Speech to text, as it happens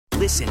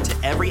Listen to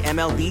every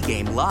MLB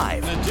game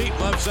live. In the deep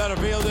left center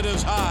field, it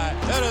is high,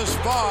 it is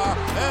far,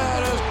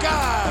 it is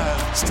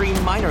gone.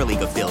 Stream minor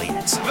league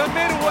affiliates. The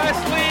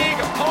Midwest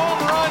League home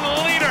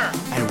run leader.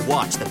 And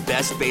watch the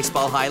best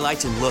baseball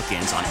highlights and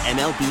look-ins on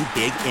MLB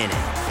Big Inning.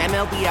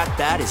 MLB At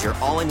Bat is your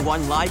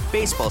all-in-one live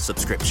baseball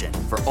subscription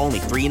for only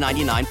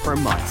 $3.99 per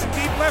month.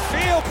 Deep left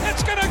field,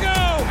 it's gonna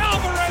go.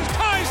 Alvarez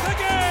ties the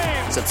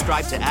game.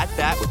 Subscribe to At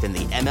Bat within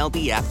the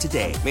MLB app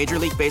today. Major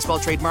League Baseball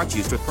trademarks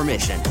used with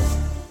permission.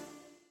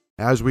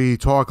 As we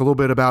talk a little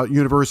bit about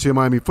University of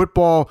Miami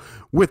football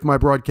with my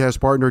broadcast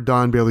partner,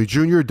 Don Bailey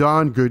Jr.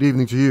 Don, good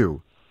evening to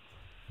you.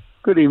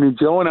 Good evening,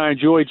 Joe, and I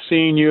enjoyed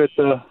seeing you at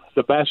the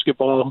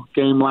basketball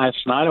game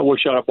last night. I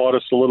wish I'd have brought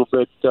us a little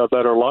bit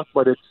better luck,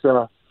 but it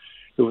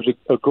was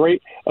a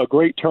great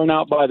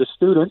turnout by the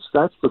students,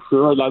 that's for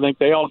sure. And I think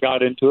they all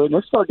got into it, and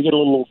they're starting to get a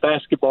little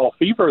basketball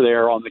fever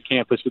there on the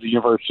campus of the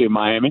University of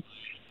Miami.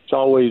 It's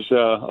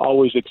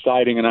always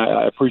exciting, and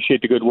I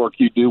appreciate the good work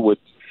you do with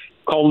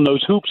calling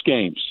those hoops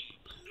games.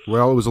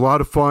 Well, it was a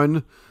lot of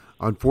fun.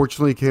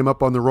 Unfortunately, came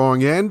up on the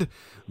wrong end,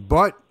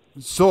 but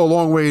still a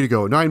long way to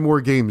go. 9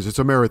 more games. It's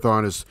a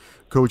marathon, as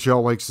Coach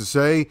L likes to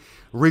say.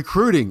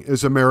 Recruiting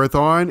is a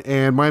marathon,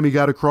 and Miami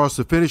got across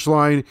the finish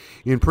line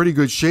in pretty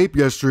good shape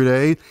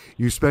yesterday.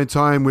 You spent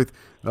time with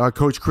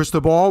Coach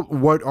Cristobal.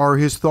 What are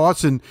his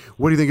thoughts, and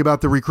what do you think about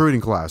the recruiting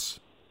class?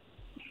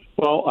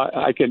 Well,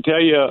 I can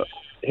tell you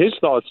his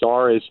thoughts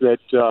is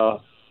that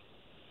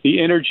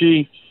the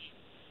energy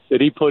that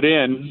he put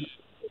in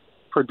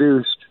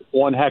produced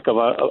one heck of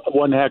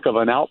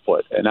an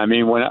output. And I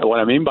mean, what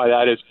I mean by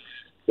that is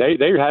they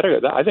had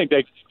I think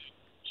they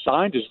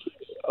signed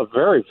a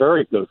very,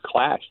 very good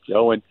class,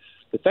 Joe. And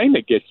the thing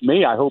that gets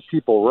me, I hope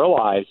people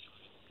realize,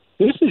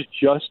 this is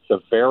just the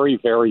very,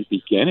 very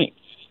beginning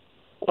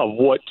of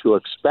what to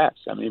expect.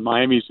 I mean,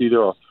 Miami's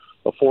either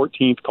a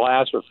 14th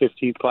class or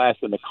 15th class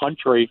in the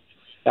country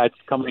that's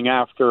coming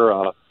after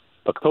a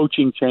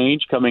coaching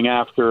change, coming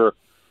after,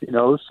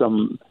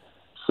 some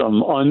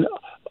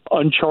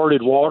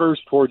uncharted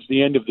waters towards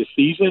the end of the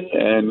season,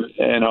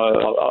 and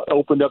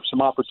opened up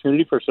some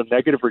opportunity for some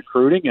negative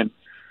recruiting. And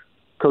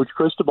Coach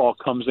Cristobal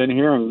comes in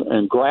here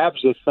and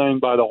grabs this thing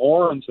by the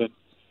horns,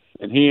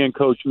 and he and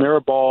Coach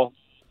Mirabal,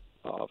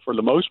 for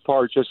the most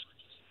part, just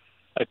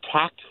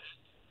attacked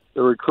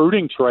the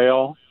recruiting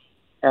trail.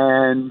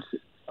 And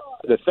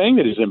the thing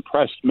that has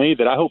impressed me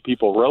that I hope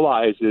people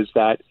realize is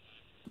that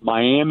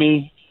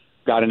Miami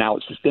got an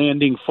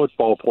outstanding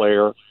football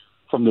player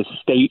from the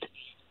state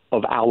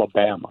of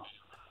Alabama.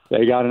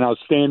 They got an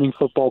outstanding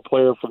football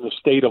player from the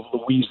state of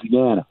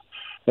Louisiana.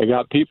 They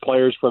got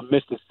players from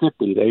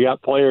Mississippi. They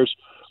got players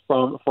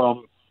from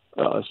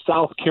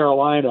South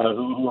Carolina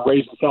who were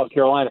raised in South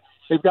Carolina.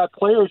 They've got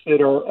players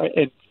that are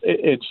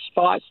in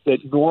spots that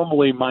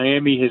normally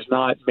Miami has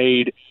not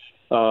made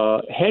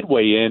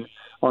headway in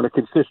on a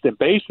consistent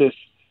basis,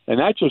 and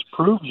that just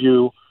proves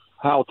you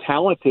how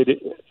talented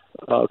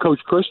Coach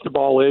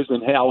Cristobal is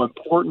and how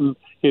important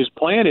his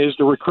plan is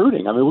to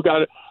recruiting. I mean, we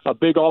got a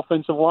big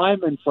offensive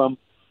lineman from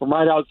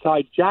right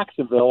outside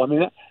Jacksonville. I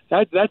mean,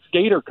 that's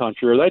Gator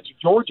country, or that's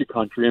Georgia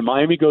country, and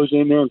Miami goes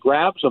in there and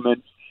grabs them.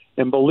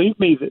 And believe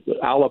me, that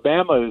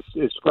Alabama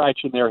is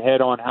scratching their head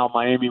on how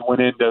Miami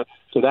went into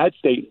that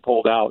state and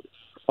pulled out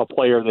a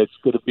player that's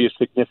going to be a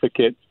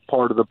significant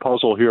part of the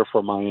puzzle here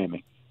for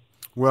Miami.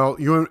 Well,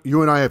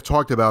 you and I have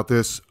talked about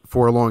this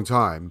for a long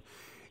time.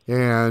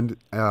 And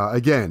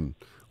again,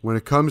 when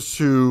it comes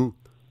to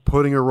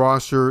putting a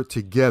roster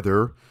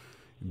together,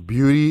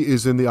 beauty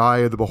is in the eye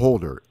of the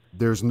beholder.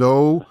 There's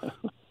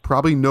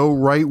probably no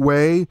right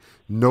way,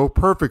 no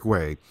perfect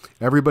way.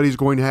 Everybody's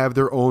going to have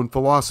their own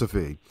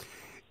philosophy.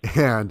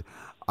 And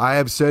I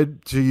have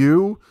said to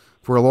you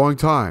for a long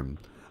time,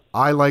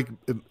 I like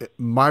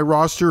my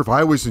roster, if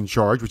I was in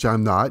charge, which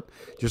I'm not,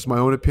 just my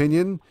own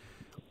opinion,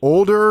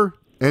 older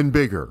and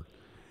bigger.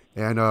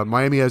 And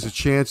Miami has a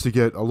chance to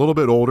get a little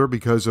bit older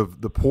because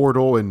of the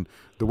portal and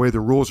the way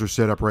the rules are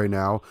set up right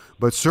now.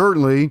 But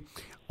certainly,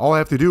 all I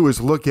have to do is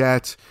look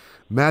at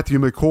Matthew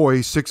McCoy,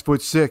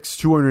 6'6",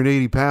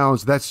 280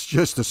 pounds. That's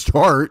just a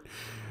start.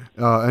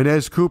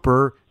 Inez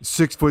Cooper,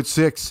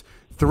 6'6",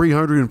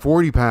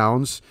 340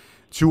 pounds.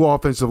 2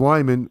 offensive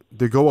linemen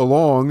to go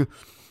along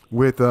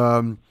with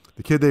the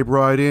kid they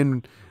brought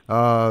in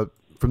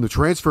from the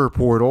transfer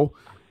portal.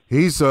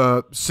 He's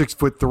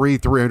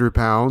 6'3", 300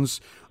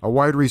 pounds. A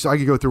wide receiver. I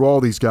could go through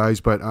all these guys,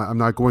 but I'm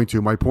not going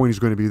to. My point is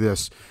going to be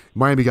this: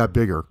 Miami got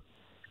bigger.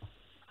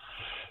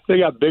 They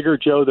got bigger,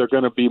 Joe. They're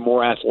going to be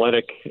more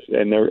athletic,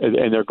 and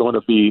they're going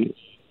to be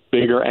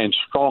bigger and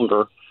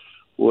stronger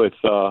with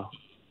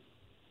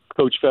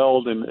Coach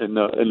Feld and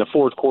the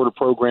fourth quarter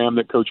program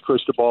that Coach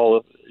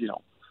Cristobal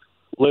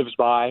lives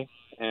by.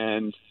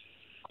 And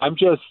I'm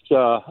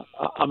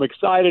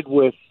excited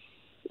with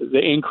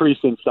the increase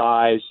in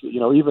size.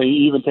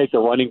 Even take the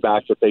running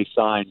back that they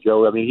signed,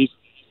 Joe. I mean,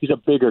 he's a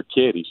bigger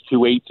kid. He's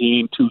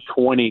 218,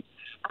 220,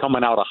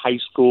 coming out of high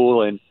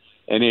school, and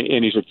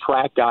he's a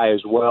track guy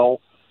as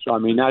well. So I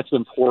mean, that's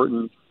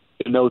important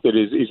to note that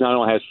he not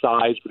only has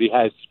size, but he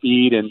has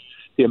speed, and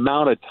the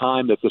amount of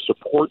time that the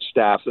support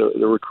staff,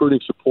 the recruiting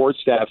support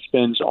staff,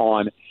 spends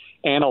on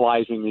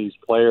analyzing these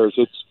players,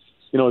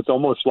 it's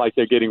almost like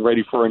they're getting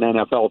ready for an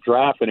NFL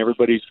draft, and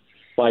everybody's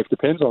life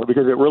depends on it,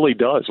 because it really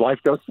does.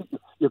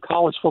 Your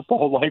college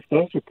football life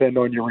does depend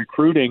on your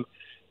recruiting,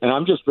 and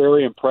I'm just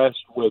very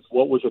impressed with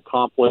what was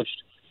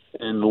accomplished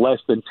in less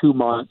than 2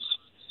 months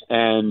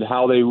and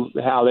how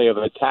they have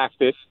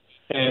attacked it,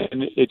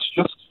 and it's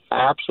just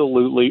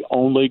absolutely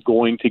only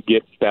going to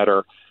get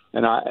better.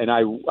 And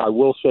I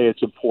will say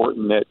it's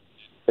important that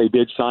they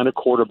did sign a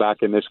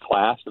quarterback in this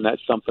class, and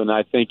that's something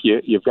I think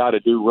you've got to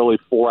do really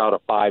 4 out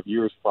of 5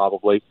 years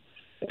probably,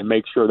 and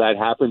make sure that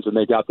happens. And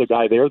they got the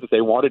guy there that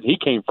they wanted. He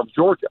came from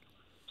Georgia,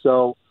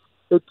 so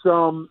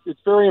it's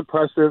very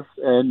impressive.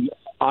 And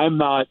I'm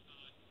not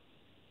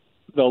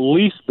the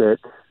least bit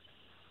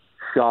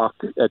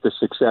shocked at the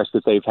success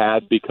that they've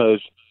had,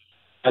 because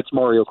that's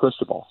Mario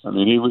Cristobal. I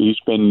mean, he's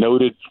been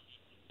noted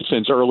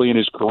since early in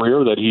his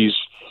career that he's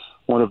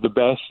one of the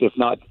best, if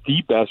not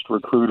the best,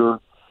 recruiter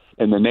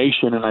in the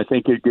nation. And I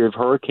think it gives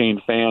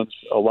Hurricane fans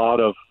a lot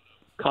of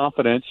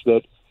confidence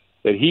that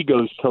he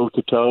goes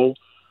toe-to-toe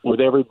with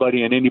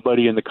everybody and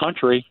anybody in the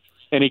country,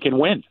 and he can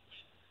win.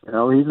 He's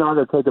not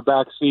going to take a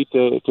back seat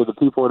to the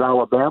people in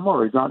Alabama,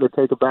 or he's not going to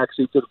take a back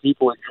seat to the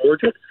people in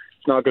Georgia.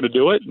 He's not going to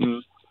do it.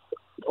 And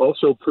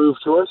also proved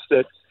to us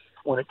that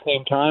when it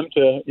came time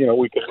to,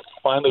 we could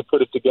finally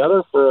put it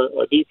together for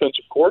a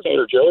defensive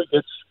coordinator, Joey,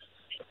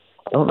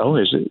 I don't know,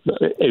 is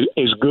it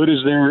as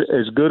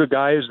good a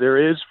guy as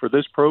there is for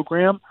this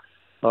program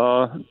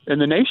in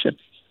the nation.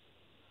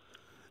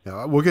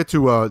 Yeah, we'll get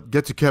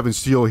to Kevin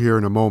Steele here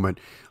in a moment.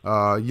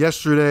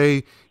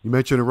 Yesterday, you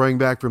mentioned a running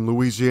back from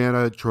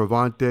Louisiana,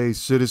 Travante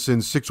Citizen,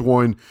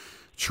 6'1",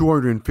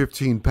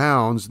 215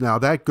 pounds. Now,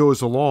 that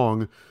goes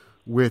along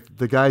with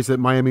the guys that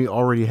Miami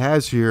already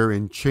has here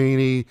in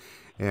Chaney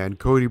and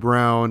Cody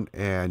Brown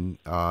and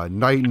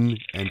Knighton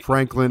and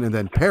Franklin, and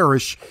then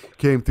Parrish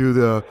came through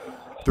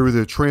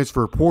the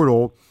transfer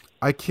portal.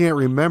 I can't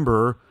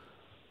remember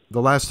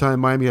the last time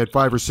Miami had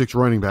 5 or 6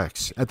 running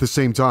backs at the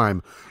same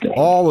time,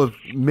 all of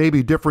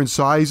maybe different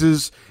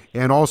sizes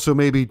and also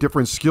maybe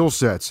different skill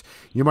sets.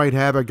 You might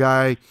have a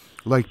guy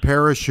like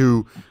Parrish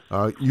who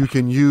you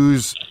can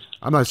use.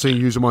 I'm not saying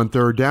use him on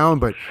third down,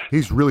 but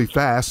he's really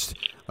fast.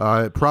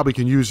 Probably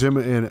can use him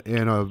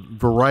in a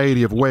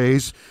variety of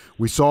ways.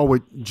 We saw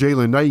what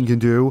Jalen Knighton can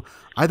do.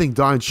 I think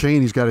Don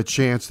Chaney's got a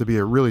chance to be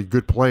a really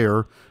good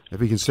player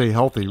if he can stay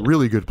healthy,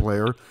 really good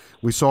player.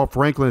 We saw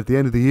Franklin at the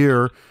end of the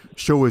year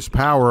show his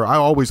power. I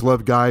always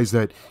love guys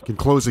that can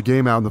close a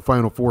game out in the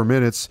final 4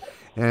 minutes.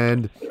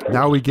 And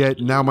now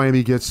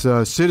Miami gets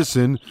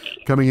Citizen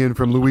coming in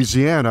from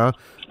Louisiana,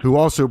 who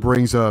also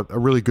brings a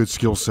really good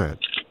skill set.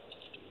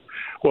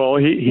 Well,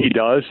 he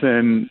does,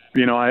 and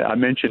I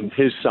mentioned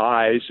his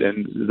size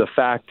and the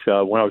fact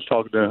when I was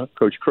talking to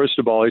Coach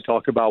Cristobal, he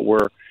talked about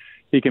where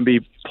he can be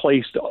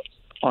placed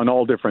on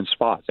all different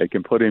spots. They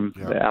can put him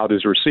out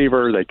as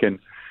receiver. They can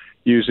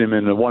use him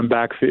in the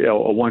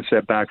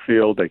one-step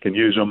backfield. They can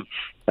use him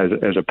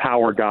as a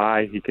power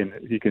guy. He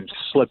can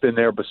slip in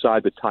there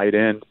beside the tight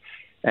end,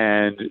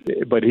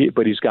 but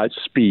he's got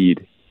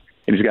speed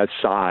and he's got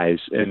size,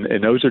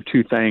 and those are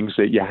two things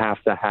that you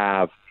have to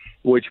have,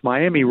 which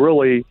Miami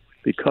really,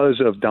 because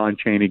of Don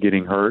Chaney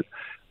getting hurt,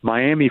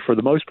 Miami, for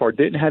the most part,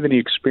 didn't have any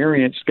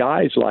experienced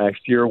guys last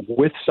year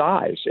with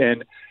size.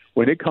 And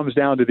when it comes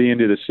down to the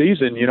end of the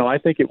season, I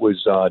think it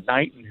was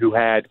Knighton who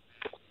had,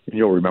 and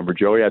you'll remember,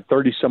 Joey, had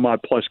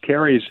 30-some-odd plus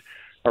carries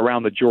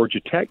around the Georgia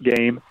Tech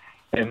game,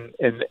 and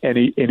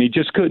he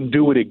just couldn't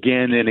do it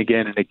again and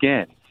again and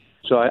again.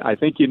 So I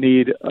think you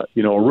need a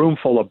room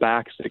full of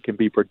backs that can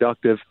be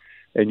productive,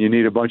 and you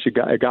need a bunch of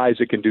guys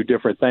that can do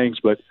different things.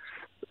 But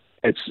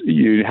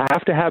you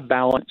have to have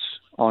balance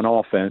on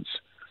offense,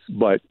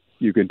 but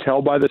you can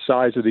tell by the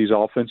size of these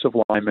offensive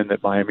linemen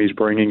that Miami's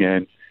bringing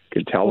in,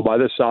 you can tell by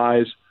the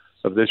size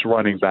of this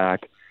running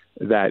back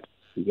that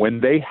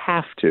when they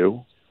have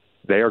to,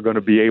 they are going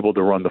to be able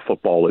to run the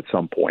football at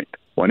some point.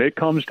 When it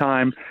comes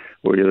time,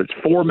 whether it's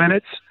 4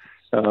 minutes,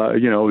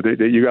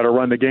 that you got to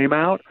run the game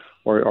out,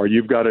 or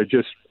you've got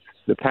to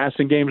the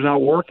passing game's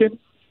not working,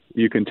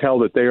 you can tell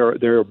that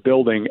they're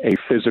building a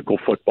physical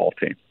football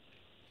team.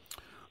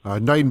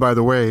 Knighton, by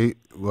the way,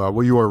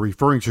 what you are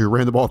referring to,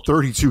 ran the ball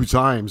 32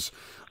 times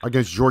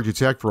against Georgia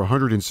Tech for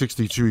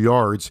 162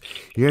 yards.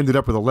 He ended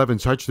up with 11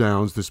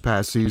 touchdowns this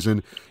past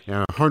season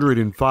and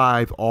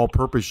 105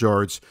 all-purpose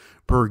yards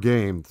per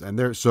game. And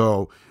there's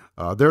a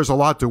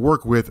lot to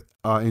work with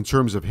in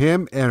terms of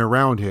him and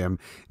around him.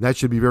 And that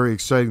should be very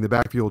exciting. The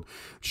backfield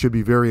should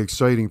be very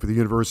exciting for the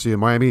University of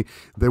Miami.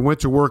 They went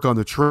to work on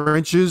the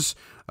trenches.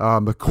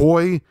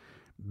 McCoy,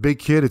 big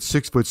kid at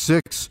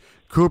 6'6".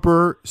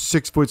 Cooper,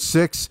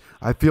 6'6".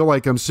 I feel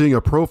like I'm seeing a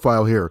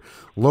profile here.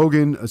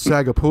 Logan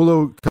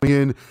Sagapulo coming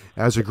in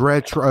as a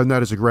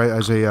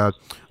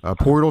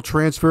portal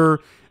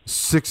transfer,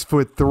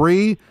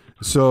 6'3".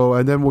 So,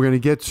 and then we're going to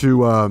get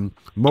to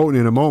Moten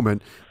in a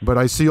moment. But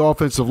I see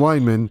offensive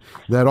linemen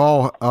that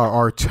all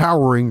are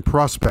towering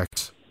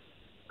prospects.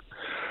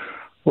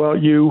 Well,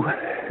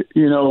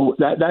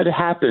 that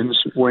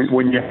happens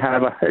when you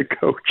have a head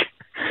coach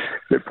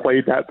that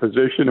played that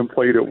position and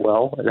played it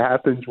well. It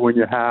happens when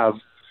you have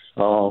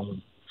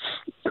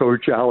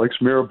Coach Alex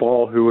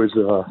Mirabal, who is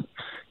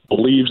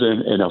believes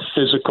in a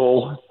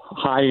physical,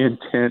 high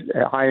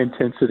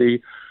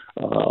intensity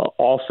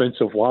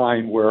offensive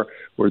line where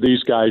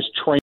these guys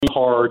train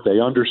hard, they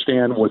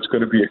understand what's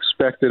going to be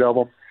expected of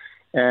them,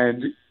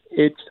 and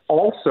it's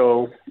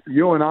also,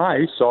 you and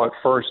I saw it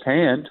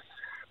firsthand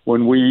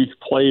when we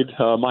played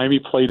Miami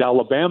played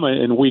Alabama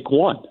in Week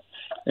 1,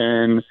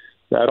 and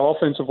that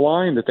offensive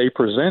line that they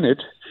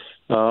presented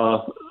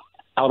out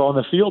on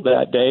the field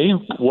that day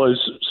was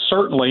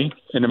certainly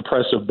an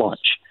impressive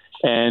bunch,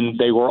 and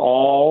they were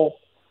all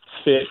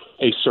fit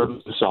a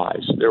certain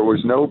size. There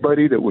was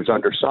nobody that was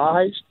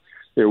undersized.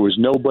 There was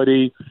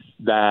nobody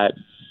that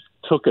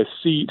took a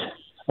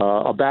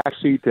back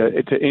seat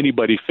to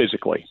anybody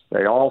physically.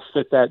 They all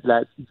fit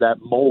that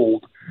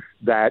mold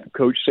that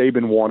Coach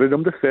Saban wanted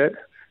them to fit,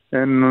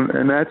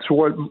 and that's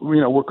what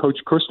where Coach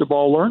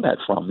Cristobal learned that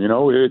from.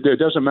 It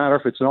doesn't matter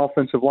if it's an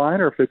offensive line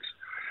or if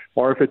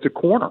it's a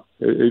corner.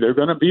 They're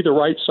going to be the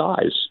right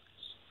size.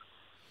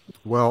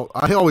 Well,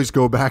 I always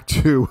go back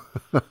to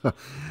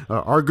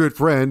our good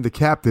friend, the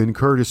captain,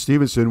 Curtis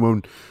Stevenson,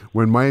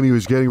 when Miami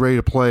was getting ready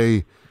to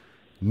play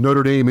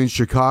Notre Dame in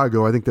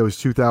Chicago. I think that was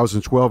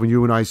 2012, and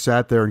you and I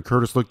sat there, and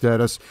Curtis looked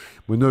at us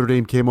when Notre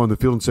Dame came on the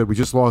field and said, "We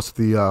just lost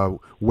the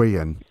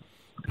weigh-in."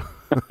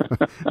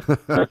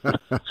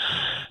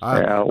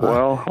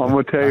 Well, I'm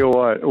going to tell you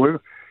what. We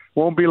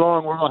won't be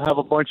long. We're going to have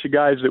a bunch of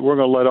guys that we're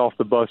going to let off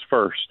the bus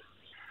first.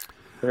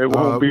 It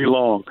won't be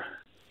long.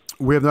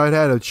 We have not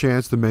had a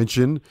chance to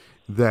mention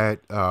that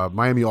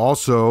Miami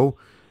also,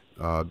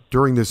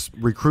 during this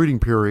recruiting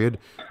period,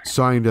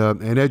 signed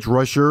an edge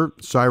rusher,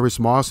 Cyrus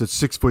Moss, at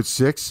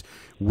 6'6".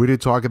 We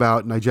did talk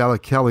about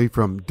Nigella Kelly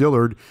from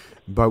Dillard,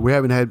 but we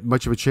haven't had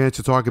much of a chance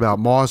to talk about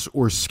Moss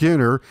or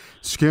Skinner.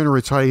 Skinner,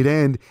 a tight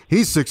end,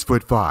 he's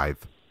 6'5".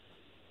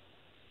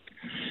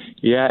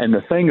 Yeah, and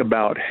the thing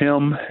about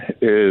him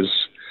is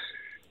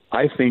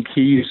I think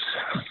he's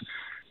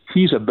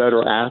a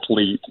better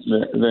athlete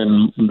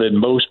than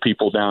most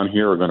people down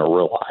here are going to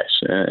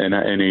realize,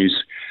 and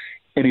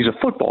he's a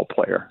football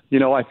player.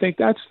 I think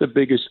that's the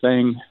biggest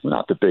thing,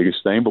 not the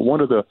biggest thing, but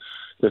one of the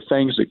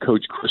things that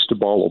Coach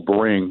Cristobal will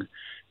bring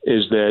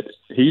is that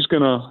he's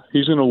gonna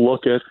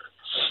look at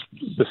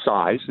the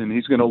size, and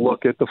he's going to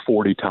look at the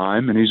 40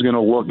 time, and he's going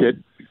to look at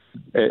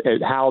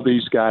how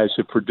these guys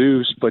have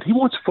produced, but he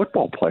wants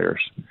football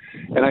players.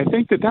 And I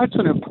think that's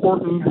an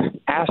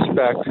important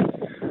aspect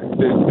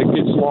that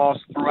gets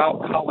lost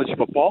throughout college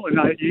football. And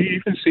you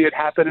even see it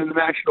happen in the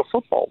National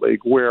Football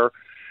League, where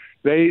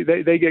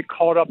they get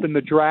caught up in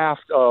the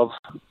draft of,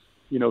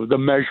 the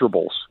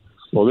measurables.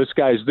 Well, this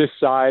guy's this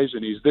size,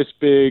 and he's this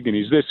big, and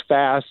he's this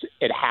fast.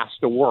 It has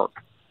to work.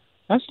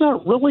 That's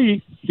not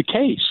really the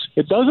case.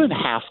 It doesn't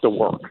have to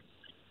work.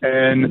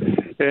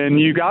 And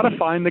you got to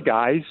find the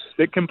guys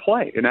that can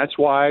play. And that's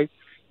why,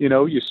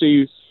 you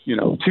see,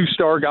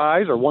 2-star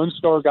guys or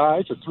 1-star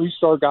guys or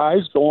 3-star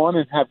guys go on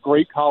and have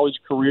great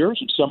college careers.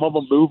 And some of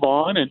them move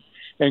on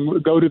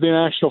and go to the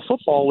National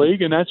Football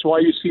League. And that's why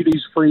you see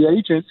these free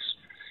agents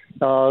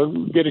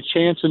get a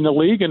chance in the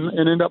league and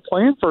end up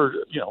playing for,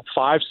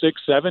 5,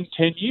 6, 7,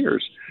 10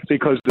 years,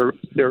 because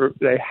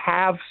they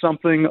have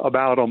something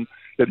about them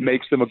that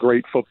makes them a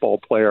great football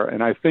player.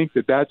 And I think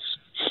that's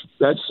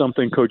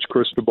something Coach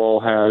Cristobal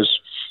has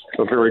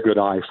a very good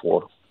eye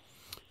for.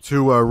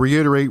 To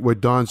reiterate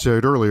what Don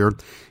said earlier,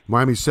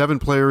 Miami 7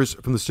 players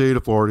from the state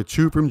of Florida,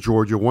 2 from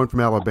Georgia, 1 from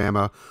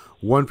Alabama,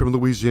 1 from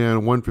Louisiana,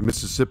 1 from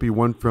Mississippi,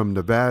 1 from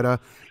Nevada,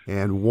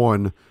 and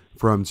 1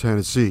 from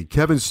Tennessee.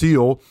 Kevin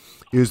Steele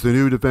is the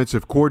new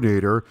defensive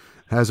coordinator,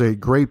 has a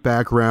great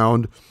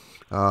background,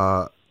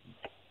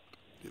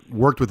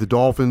 worked with the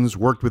Dolphins,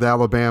 worked with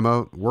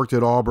Alabama, worked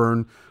at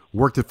Auburn,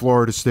 worked at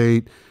Florida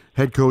State,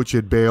 head coach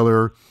at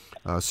Baylor,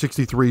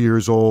 63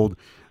 years old,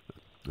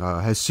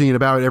 has seen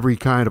about every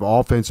kind of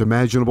offense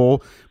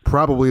imaginable,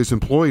 probably has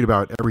employed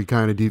about every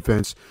kind of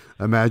defense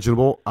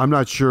imaginable. I'm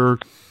not sure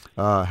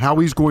how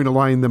he's going to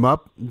line them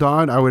up,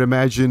 Don. I would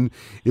imagine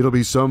it'll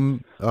be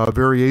some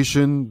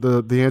variation.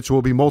 The answer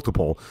will be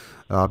multiple,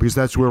 because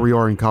that's where we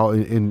are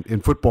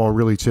in football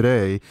really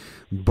today.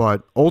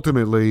 But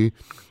ultimately,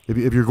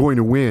 if you're going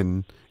to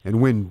win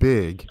and win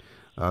big,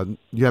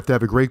 you have to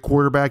have a great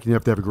quarterback and you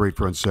have to have a great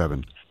front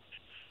 7.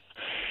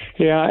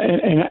 Yeah,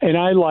 and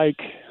I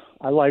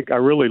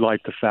really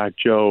like the fact,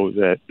 Joe,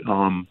 that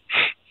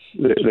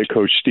that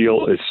Coach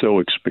Steele is so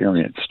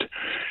experienced.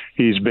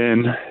 He's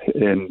been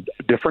in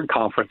different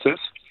conferences.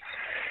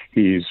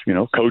 He's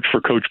coached for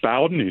Coach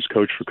Bowden. He's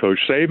coached for Coach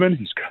Saban.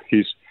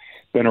 He's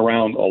been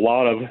around a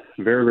lot of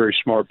very, very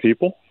smart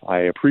people. I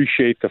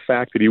appreciate the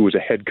fact that he was a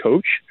head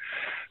coach.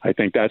 I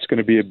think that's going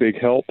to be a big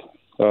help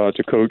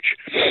to Coach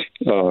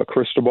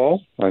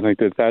Cristobal. I think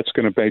that's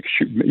going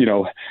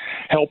to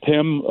help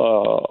him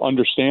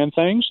understand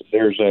things.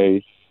 There's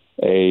an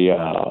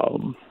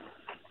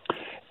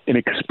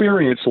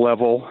experience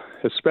level,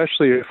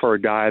 especially for a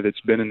guy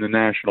that's been in the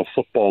National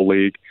Football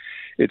League,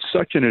 it's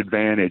such an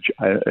advantage.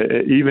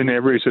 Even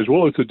everybody says,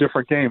 well, it's a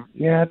different game.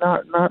 Yeah,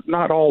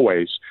 not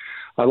always.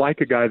 I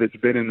like a guy that's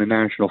been in the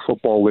National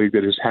Football League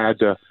that has had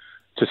to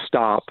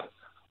stop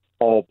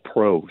all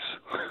pros,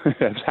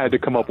 has had to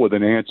come up with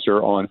an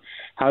answer on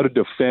how to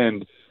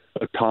defend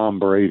a Tom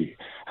Brady.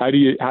 How do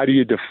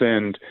you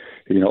defend,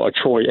 a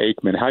Troy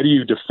Aikman? How do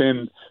you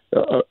defend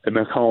a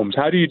Mahomes?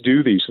 How do you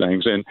do these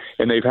things?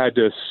 And they've had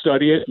to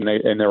study it,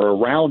 and they're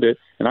around it.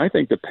 And I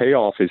think the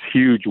payoff is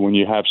huge when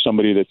you have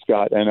somebody that's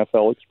got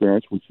NFL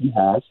experience, which he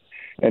has,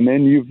 and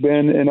then you've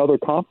been in other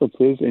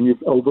conferences, and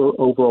you've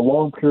over a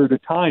long period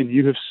of time,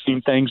 you have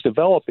seen things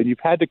develop, and you've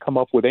had to come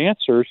up with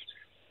answers.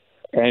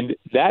 And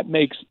that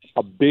makes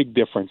a big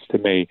difference to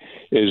me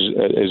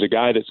is a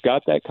guy that's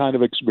got that kind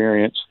of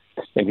experience,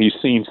 and he's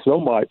seen so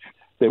much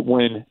that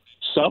when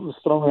something's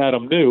thrown at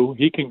him new,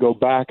 he can go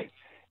back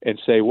and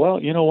say,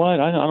 well, you know what,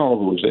 I don't know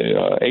if it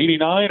was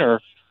 89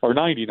 or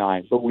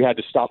 99, but we had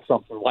to stop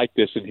something like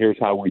this, and here's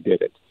how we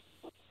did it.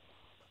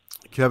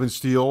 Kevin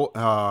Steele,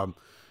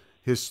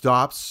 his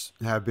stops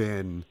have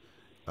been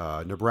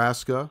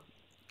Nebraska,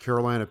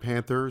 Carolina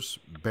Panthers,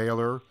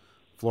 Baylor,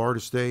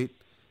 Florida State,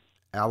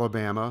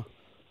 Alabama,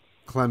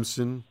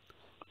 Clemson,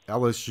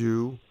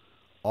 LSU,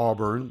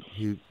 Auburn.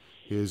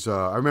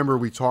 I remember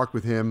we talked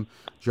with him,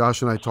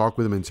 Josh and I talked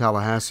with him in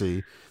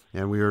Tallahassee,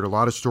 and we heard a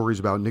lot of stories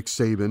about Nick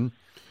Saban,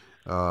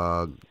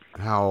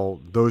 how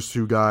those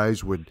two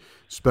guys would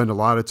spend a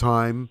lot of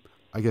time,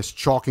 I guess,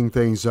 chalking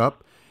things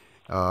up.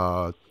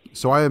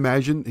 So I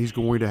imagine he's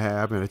going to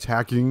have an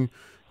attacking,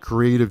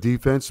 creative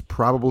defense.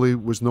 Probably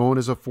was known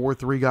as a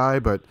 4-3 guy,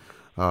 but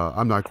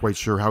I'm not quite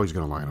sure how he's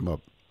going to line them up.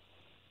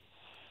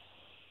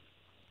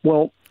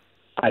 Well,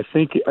 I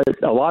think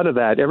a lot of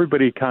that,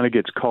 everybody kind of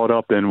gets caught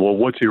up in, well,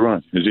 what's he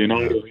run? Is he an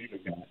unbelievable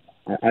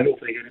guy? I don't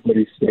think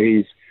anybody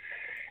stays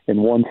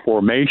in one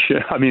formation,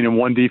 in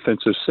one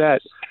defensive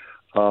set,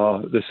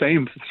 the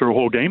same through a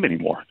whole game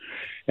anymore.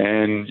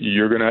 And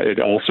it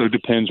also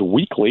depends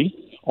weekly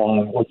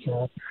on what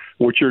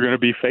you're going to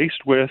be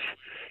faced with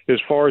as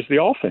far as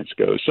the offense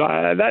goes. So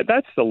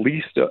that's the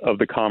least of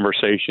the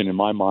conversation in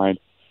my mind.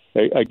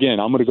 Again,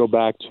 I'm going to go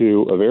back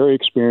to a very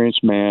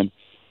experienced man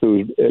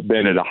who's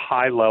been at a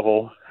high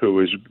level, who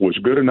was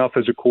good enough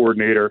as a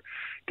coordinator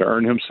to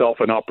earn himself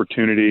an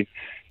opportunity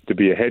to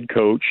be a head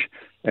coach,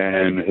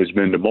 and has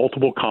been to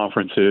multiple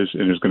conferences,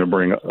 and is going to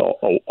bring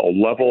a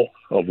level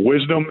of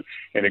wisdom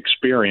and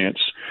experience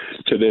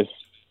to this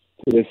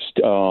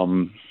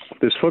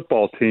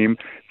football team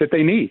that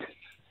they need.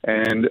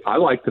 And I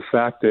like the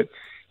fact that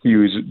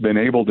he's been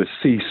able to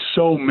see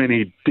so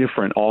many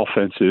different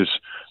offenses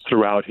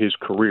throughout his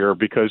career,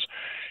 because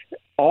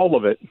all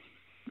of it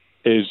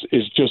is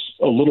just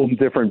a little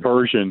different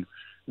version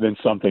than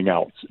something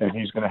else. And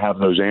he's going to have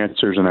those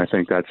answers, and I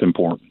think that's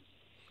important.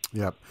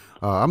 Yep.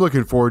 I'm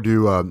looking forward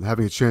to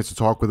having a chance to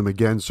talk with him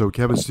again. So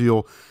Kevin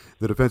Steele,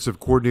 the defensive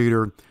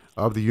coordinator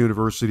of the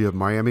University of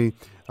Miami.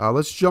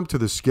 Let's jump to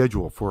the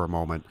schedule for a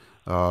moment.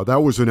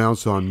 That was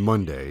announced on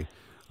Monday.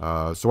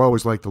 So I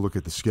always like to look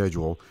at the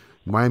schedule.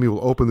 Miami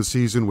will open the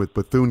season with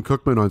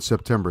Bethune-Cookman on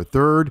September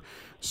 3rd.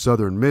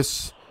 Southern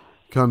Miss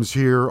comes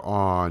here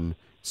on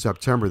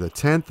September the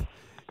 10th.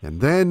 And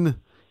then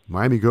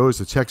Miami goes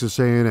to Texas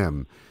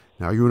A&M.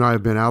 Now, you and I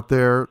have been out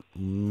there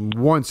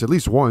at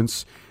least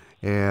once,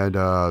 and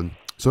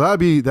so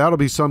that'll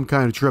be some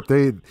kind of trip.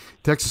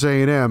 Texas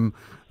A&M,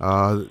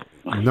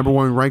 number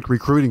one ranked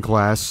recruiting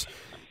class.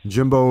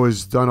 Jimbo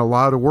has done a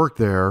lot of work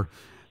there.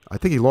 I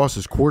think he lost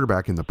his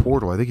quarterback in the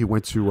portal. I think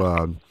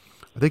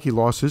he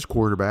lost his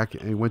quarterback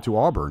and he went to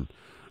Auburn.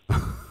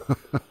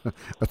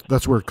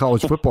 That's where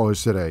college football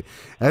is today.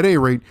 At any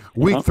rate,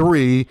 week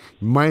 3,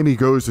 Miami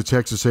goes to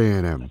Texas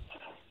A&M.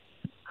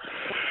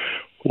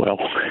 Well,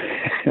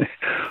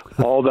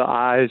 all the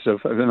eyes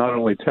of not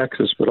only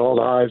Texas, but all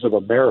the eyes of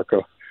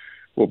America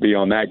will be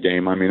on that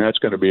game. That's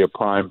going to be a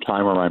prime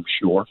timer, I'm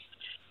sure.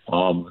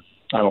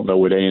 I don't know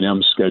what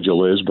A&M's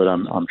schedule is, but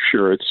I'm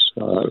sure it's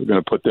going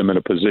to put them in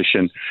a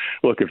position.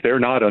 Look, if they're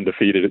not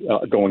undefeated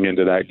going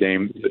into that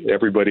game,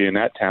 everybody in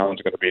that town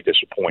is going to be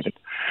disappointed,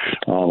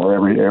 or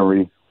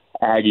every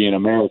Aggie in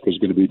America is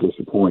going to be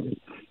disappointed.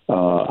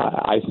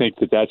 I think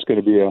that's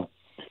going to be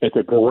it's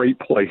a great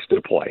place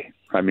to play.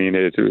 As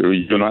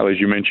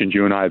you mentioned,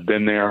 you and I have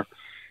been there,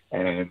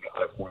 and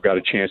we've got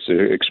a chance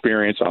to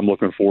experience. I'm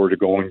looking forward to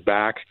going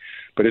back.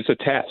 But it's a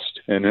test,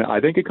 and I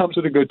think it comes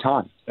at a good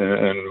time.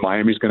 And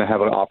Miami's going to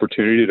have an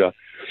opportunity to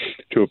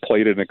have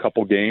played in a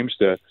couple games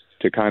to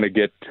kind of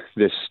get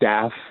this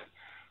staff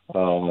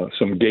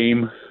some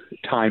game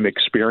time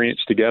experience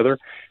together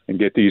and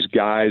get these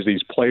guys,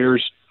 these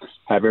players,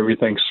 have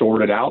everything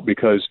sorted out.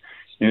 Because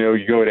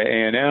you go to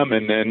A&M,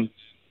 and then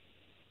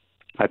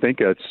I think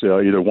it's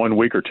either 1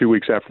 week or 2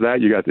 weeks after that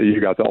you got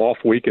the off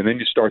week, and then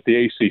you start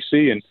the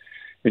ACC,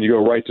 and you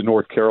go right to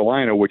North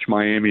Carolina, which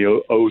Miami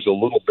owes a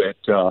little bit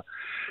to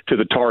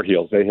the Tar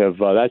Heels. They have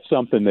that's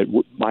something that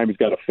Miami's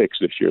got to fix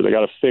this year. They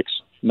got to fix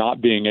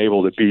not being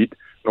able to beat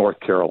North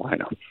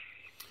Carolina.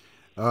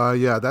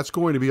 Yeah, that's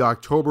going to be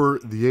October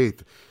the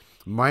 8th.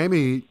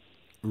 Miami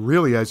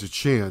really has a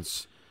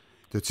chance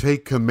to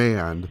take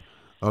command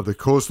of the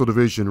Coastal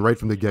Division right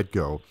from the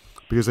get-go,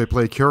 because they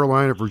play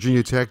Carolina,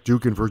 Virginia Tech,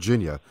 Duke, and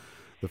Virginia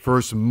the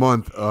first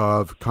month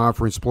of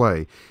conference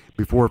play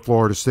before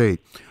Florida State.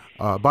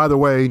 By the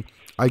way,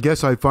 I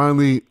guess I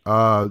finally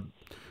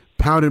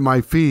pounded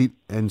my feet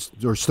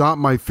or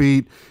stomped my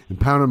feet and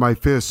pounded my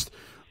fist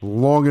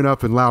long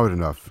enough and loud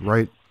enough,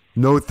 right?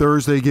 No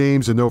Thursday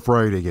games and no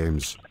Friday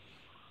games.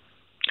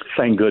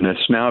 Thank goodness.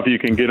 Now, if you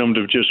can get them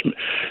to just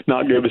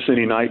not give us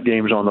any night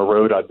games on the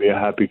road, I'd be a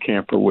happy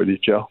camper with you,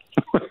 Joe.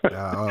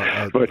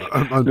 But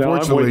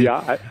unfortunately,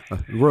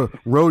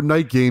 road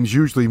night games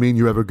usually mean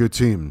you have a good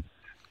team.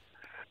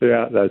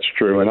 Yeah, that's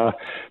true,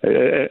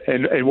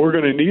 and we're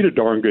going to need a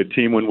darn good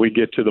team when we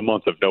get to the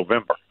month of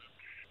November.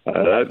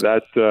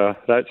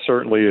 That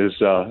certainly is.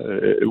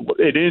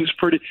 It ends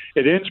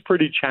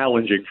pretty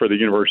challenging for the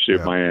University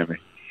of Miami.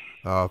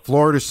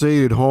 Florida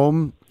State at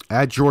home,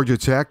 at Georgia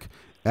Tech,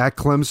 at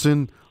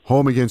Clemson,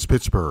 home against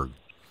Pittsburgh.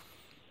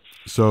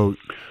 So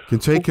can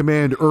take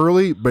command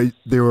early, but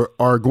they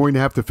are going to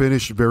have to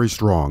finish very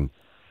strong.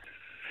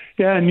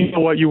 Yeah, and you know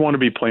what? You want to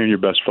be playing your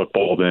best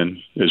football then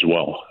as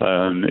well.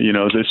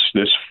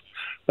 This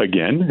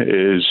again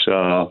is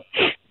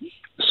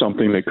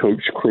something that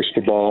Coach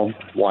Cristobal,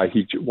 why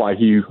he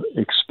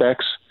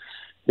expects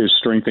his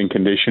strength and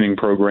conditioning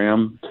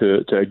program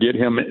to get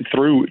him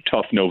through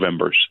tough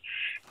Novembers.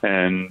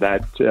 And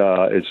that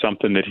is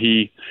something that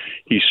he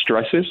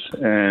stresses,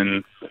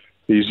 and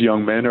these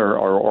young men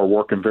are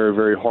working very,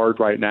 very hard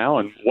right now.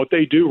 And what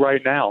they do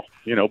right now,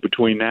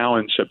 between now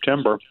and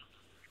September,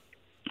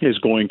 is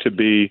going to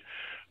be,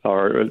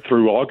 or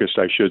through August,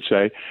 I should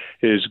say,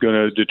 is going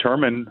to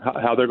determine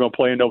how they're going to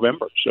play in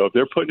November. So if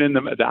they're putting in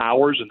the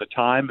hours and the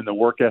time and the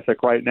work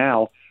ethic right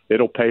now,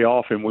 it'll pay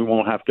off, and we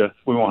won't have to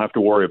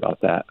worry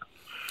about that.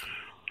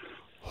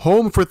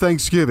 Home for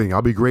Thanksgiving.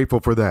 I'll be grateful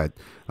for that.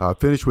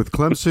 Finish with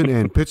Clemson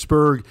and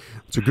Pittsburgh.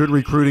 It's a good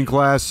recruiting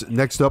class.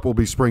 Next up will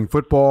be spring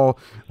football.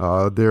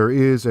 There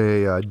is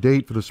a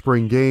date for the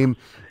spring game.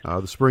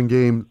 The spring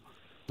game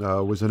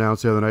was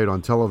announced the other night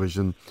on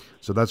television.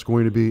 So that's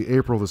going to be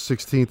April the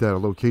 16th at a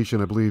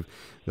location, I believe,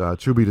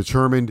 to be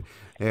determined.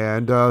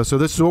 And so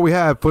this is what we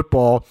have.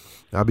 Football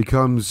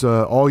becomes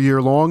all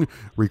year long.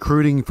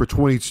 Recruiting for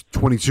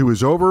 2022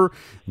 is over.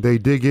 They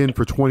dig in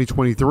for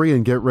 2023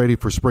 and get ready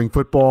for spring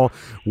football.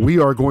 We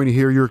are going to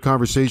hear your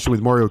conversation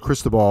with Mario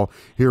Cristobal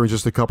here in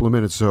just a couple of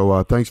minutes.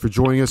 So thanks for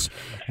joining us,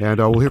 and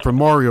we'll hear from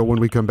Mario when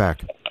we come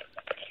back.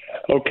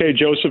 Okay,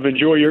 Joseph,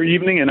 enjoy your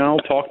evening, and I'll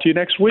talk to you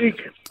next week.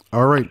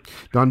 All right.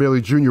 Don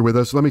Bailey Jr. with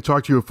us. Let me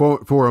talk to you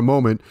for a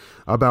moment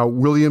about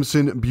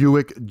Williamson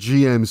Buick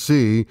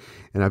GMC.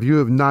 And if you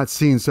have not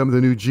seen some of the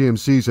new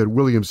GMCs at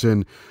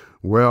Williamson,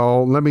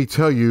 well, let me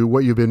tell you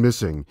what you've been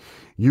missing.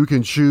 You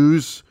can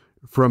choose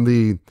from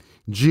the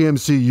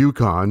GMC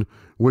Yukon,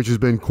 which has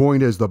been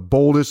coined as the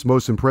boldest,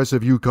 most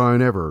impressive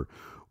Yukon ever.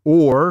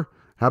 Or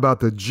how about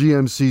the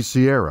GMC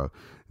Sierra?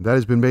 That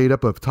has been made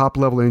up of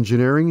top-level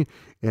engineering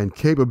and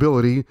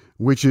capability,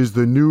 which is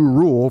the new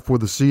rule for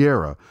the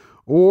Sierra.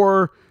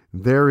 Or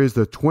there is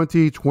the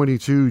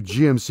 2022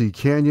 GMC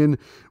Canyon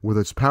with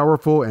its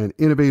powerful and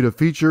innovative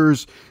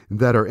features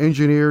that are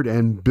engineered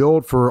and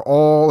built for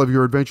all of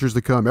your adventures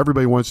to come.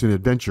 Everybody wants an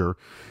adventure,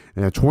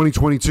 and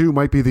 2022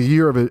 might be the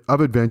year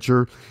of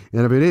adventure.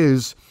 And if it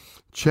is,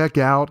 check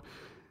out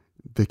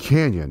the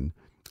Canyon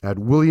at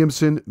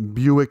Williamson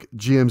Buick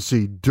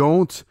GMC.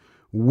 Don't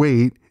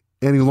wait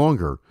any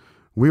longer.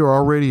 We are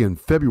already in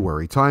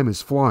February. Time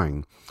is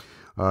flying.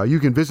 You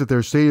can visit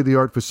their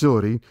state-of-the-art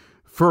facility.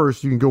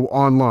 First, you can go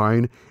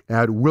online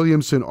at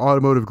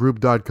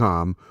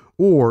WilliamsonAutomotiveGroup.com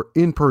or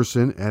in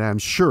person, and I'm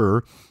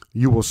sure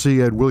you will see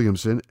Ed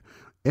Williamson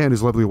and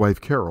his lovely wife,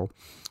 Carol,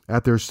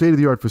 at their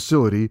state-of-the-art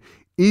facility.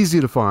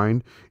 Easy to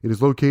find. It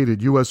is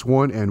located US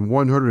 1 and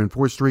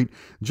 104th Street,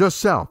 just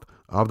south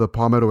of the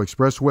Palmetto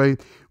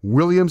Expressway.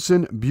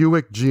 Williamson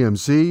Buick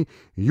GMC,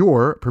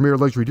 your premier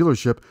luxury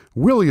dealership.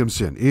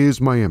 Williamson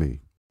is Miami.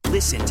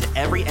 Listen to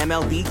every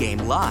MLB game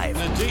live.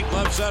 In the deep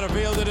left center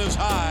field, it is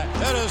high,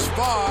 it is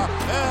far,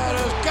 it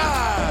is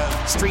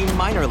gone. Stream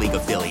minor league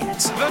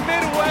affiliates. The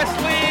Midwest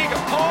League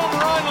home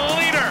run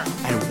leader.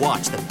 And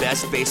watch the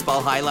best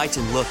baseball highlights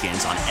and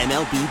look-ins on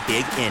MLB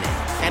Big Inning.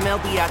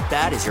 MLB At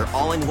Bat is your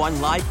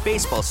all-in-one live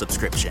baseball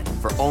subscription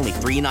for only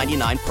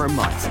 $3.99 per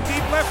month.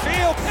 Deep left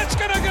field, it's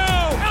gonna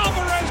go.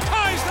 Alvarez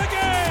ties the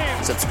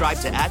game. Subscribe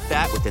to At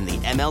Bat within the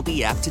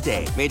MLB app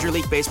today. Major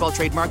League Baseball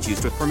trademarks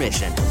used with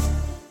permission.